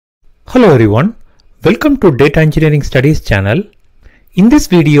Hello everyone, welcome to Data Engineering Studies channel. In this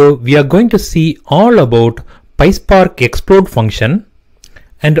video, we are going to see all about PySpark Explode function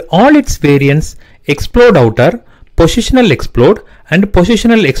and all its variants explode outer, positional explode and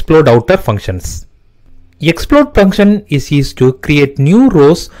positional explode outer functions. Explode function is used to create new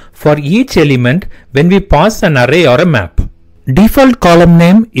rows for each element when we pass an array or a map. Default column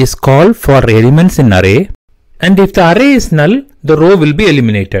name is call for elements in array, and if the array is null, the row will be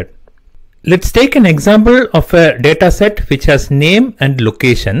eliminated. Let's take an example of a data set which has name and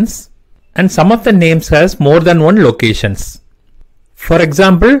locations, and some of the names has more than one locations. For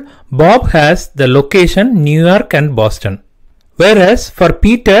example, Bob has the location New York and Boston, whereas for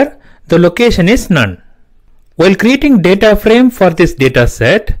Peter the location is none. While creating data frame for this data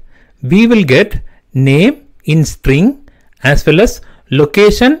set, we will get name in string as well as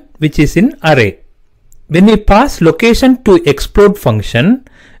location which is in array. When we pass location to explode function,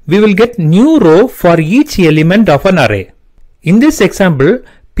 we will get new row for each element of an array. In this example,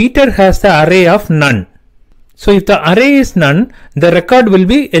 Peter has the array of none. So if the array is none, the record will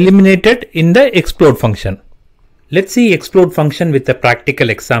be eliminated in the explode function. Let's see explode function with a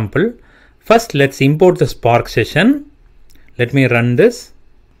practical example. First, let's import the Spark session. Let me run this.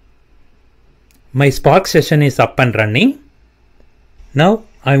 My Spark session is up and running. Now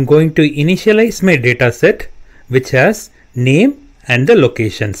I'm going to initialize my data set which has name and the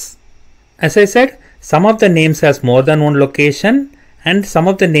locations. As I said, some of the names has more than one location, and some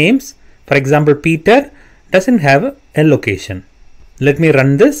of the names, for example Peter, doesn't have a location. Let me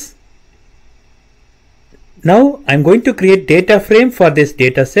run this. Now I'm going to create data frame for this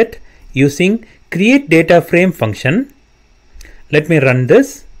data set using create data frame function. Let me run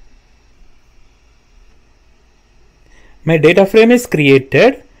this. My data frame is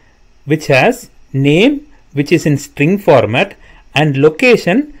created which has name which is in string format and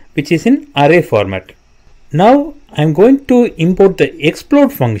location which is in array format. Now I'm going to import the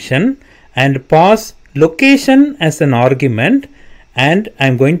explode function and pass location as an argument, and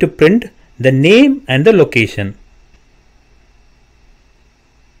I'm going to print the name and the location.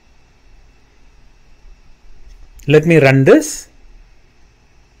 Let me run this.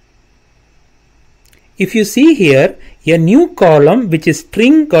 If you see here, a new column which is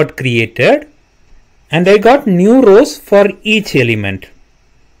string got created, and I got new rows for each element.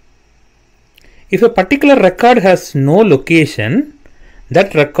 If a particular record has no location,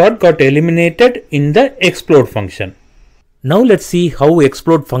 that record got eliminated in the explode function. Now let's see how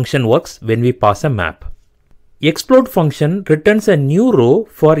explode function works when we pass a map. Explode function returns a new row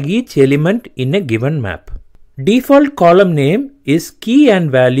for each element in a given map. Default column name is key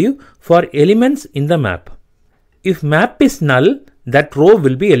and value for elements in the map. If map is null, that row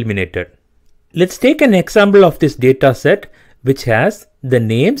will be eliminated. Let's take an example of this data set which has the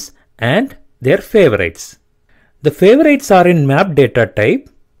names and their favorites. The favorites are in map data type,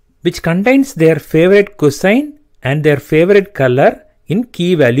 which contains their favorite cuisine and their favorite color in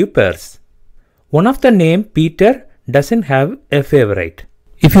key value pairs. One of the name Peter doesn't have a favorite.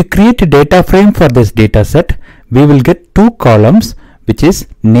 If you create a data frame for this data set, we will get two columns which is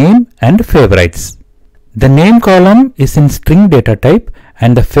name and favorites. The name column is in string data type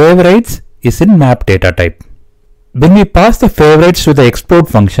and the favorites is in map data type. When we pass the favorites to the explode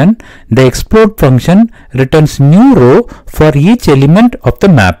function, the explode function returns new row for each element of the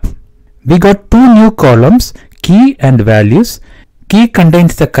map. We got two new columns, key and values. Key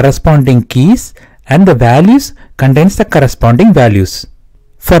contains the corresponding keys and the values contains the corresponding values.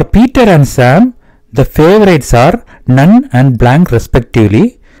 For Peter and Sam, the favorites are none and blank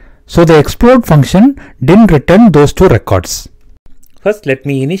respectively, so the explode function didn't return those two records. First, let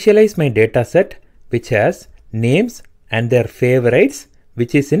me initialize my data set which has names and their favorites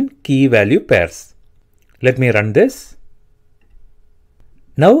which is in key value pairs. Let me run this.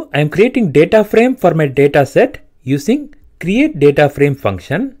 Now I am creating data frame for my data set using create data frame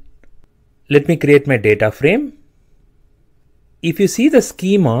function. Let me create my data frame. If you see the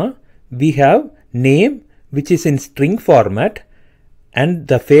schema, we have name which is in string format and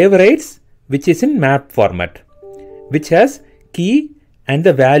the favorites which is in map format, which has key and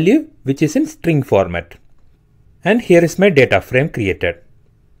the value which is in string format. And here is my data frame created.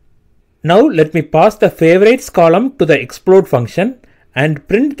 Now let me pass the favorites column to the explode function and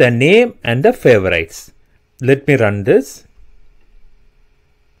print the name and the favorites. Let me run this.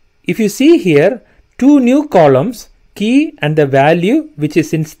 If you see here, two new columns, key and the value which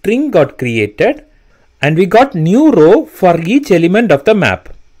is in string got created, and we got new row for each element of the map.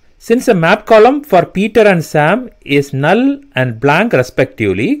 Since the map column for Peter and Sam is null and blank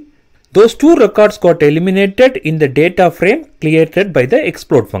respectively, those two records got eliminated in the data frame created by the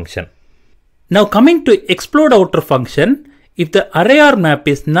explode function. Now coming to explode outer function, if the array or map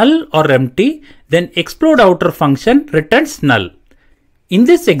is null or empty, then explode outer function returns null. In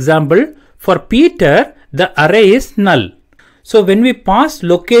this example, for Peter, the array is null. So when we pass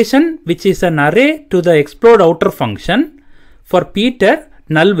location, which is an array, to the explode outer function, for Peter,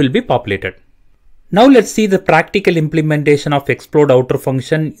 null will be populated. Now let's see the practical implementation of explode outer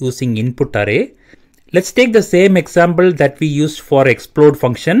function using input array. Let's take the same example that we used for explode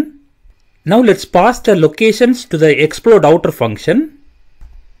function. Now let's pass the locations to the explode outer function.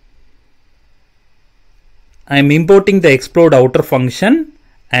 I am importing the explode outer function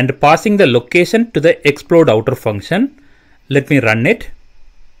and passing the location to the explode outer function. Let me run it.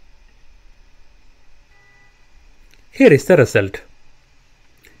 Here is the result.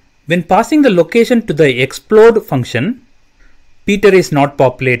 When passing the location to the explode function, Peter is not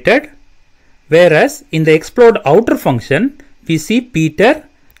populated, whereas in the explode outer function, we see Peter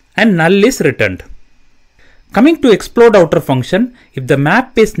and null is returned. Coming to explode outer function, if the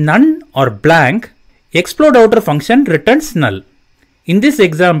map is none or blank, explode outer function returns null. In this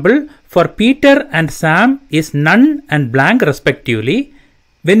example, for Peter and Sam is none and blank respectively.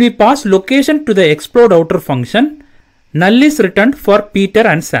 When we pass location to the explode outer function, null is returned for Peter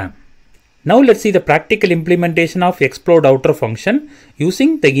and Sam. Now let's see the practical implementation of explode outer function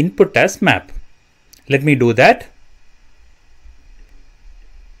using the input as map. Let me do that.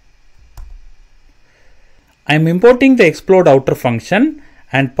 I am importing the explode outer function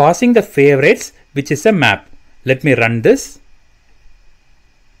and passing the favorites, which is a map. Let me run this.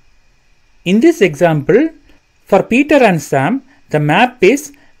 In this example, for Peter and Sam, the map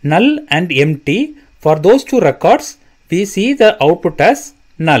is null and empty. For those two records, we see the output as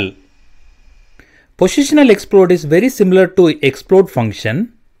null. Positional explode is very similar to explode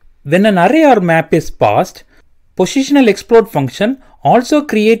function. When an array or map is passed, positional explode function also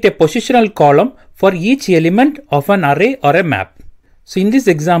create a positional column for each element of an array or a map. So in this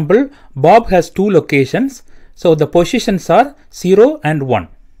example, Bob has two locations. So the positions are 0 and 1.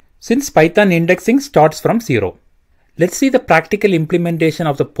 Since Python indexing starts from 0. Let's see the practical implementation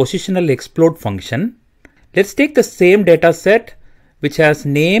of the positional explode function. Let's take the same data set which has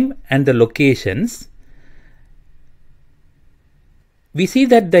name and the locations. We see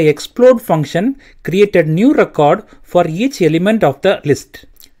that the explode function created new record for each element of the list.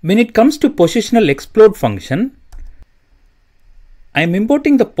 When it comes to positional explode function, I am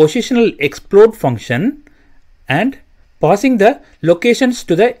importing the positional explode function and passing the locations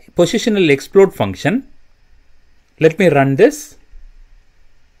to the positional explode function. Let me run this.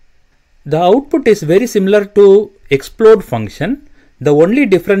 The output is very similar to explode function. The only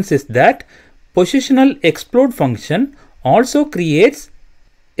difference is that positional explode function also creates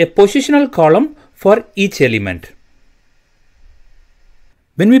a positional column for each element.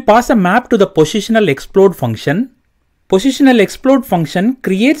 When we pass a map to the positional explode function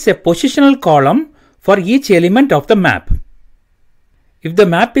creates a positional column for each element of the map. If the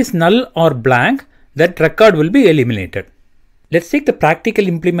map is null or blank, that record will be eliminated. Let's take the practical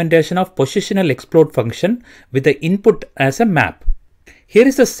implementation of positional explode function with the input as a map. Here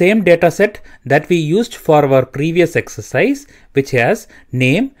is the same dataset that we used for our previous exercise, which has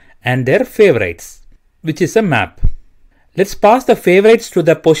name and their favorites, which is a map. Let's pass the favorites to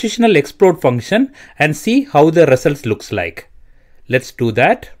the positional explode function and see how the results looks like. Let's do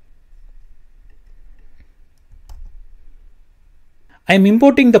that. I am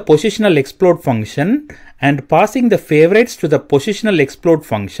importing the positional explode function and passing the favorites to the positional explode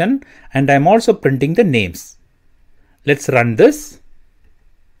function, and I am also printing the names. Let's run this.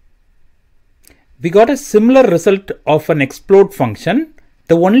 We got a similar result of an explode function.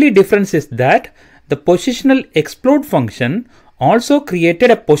 The only difference is that the positional explode function also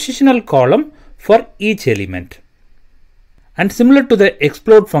created a positional column for each element. And similar to the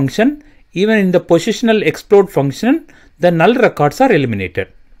explode function, even in the positional explode function, the null records are eliminated.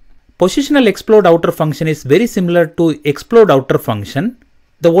 Positional explode outer function is very similar to explode outer function.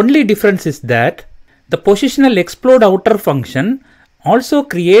 The only difference is that the positional explode outer function also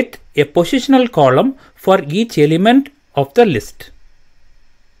create a positional column for each element of the list.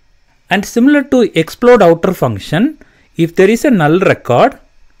 And similar to explode outer function, if there is a null record,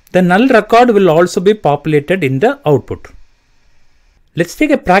 the null record will also be populated in the output. Let's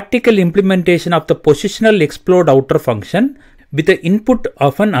take a practical implementation of the positional explode outer function with the input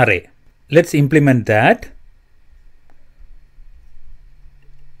of an array. Let's implement that.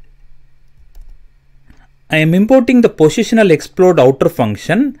 I am importing the positional explode outer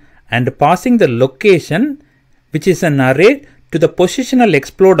function and passing the location, which is an array, to the positional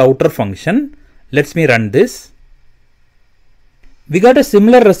explode outer function. Let me run this. We got a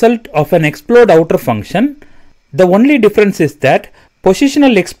similar result of an explode outer function. The only difference is that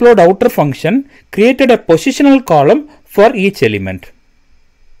positional explode outer function created a positional column for each element.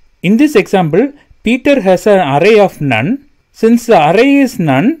 In this example, Peter has an array of none. Since the array is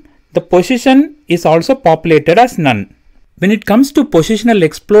none, the position is also populated as none. When it comes to positional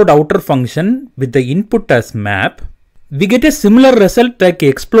explode outer function with the input as map, we get a similar result like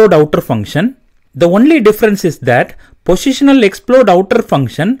explode outer function. The only difference is that positional explode outer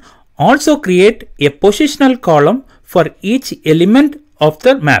function also create a positional column for each element of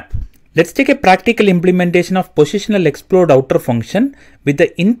the map. Let's take a practical implementation of positional explode outer function with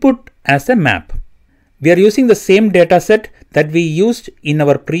the input as a map. We are using the same dataset that we used in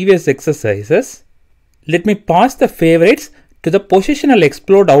our previous exercises. Let me pass the favorites to the positional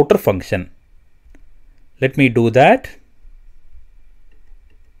explode outer function. Let me do that.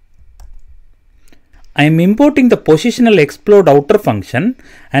 I am importing the positional explode outer function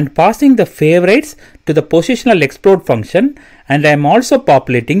and passing the favorites to the positional explode function, and I am also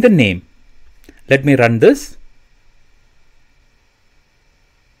populating the name. Let me run this.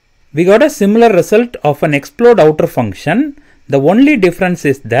 We got a similar result of an explode outer function. The only difference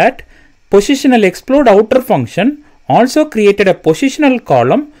is that positional explode outer function also created a positional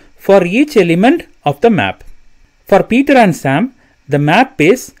column for each element of the map. For Peter and Sam, the map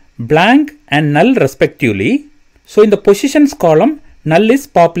is blank and null respectively. So in the positions column, null is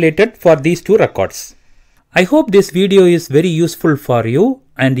populated for these two records. I hope this video is very useful for you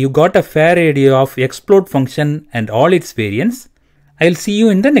and you got a fair idea of explode function and all its variants. I'll see you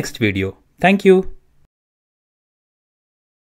in the next video. Thank you.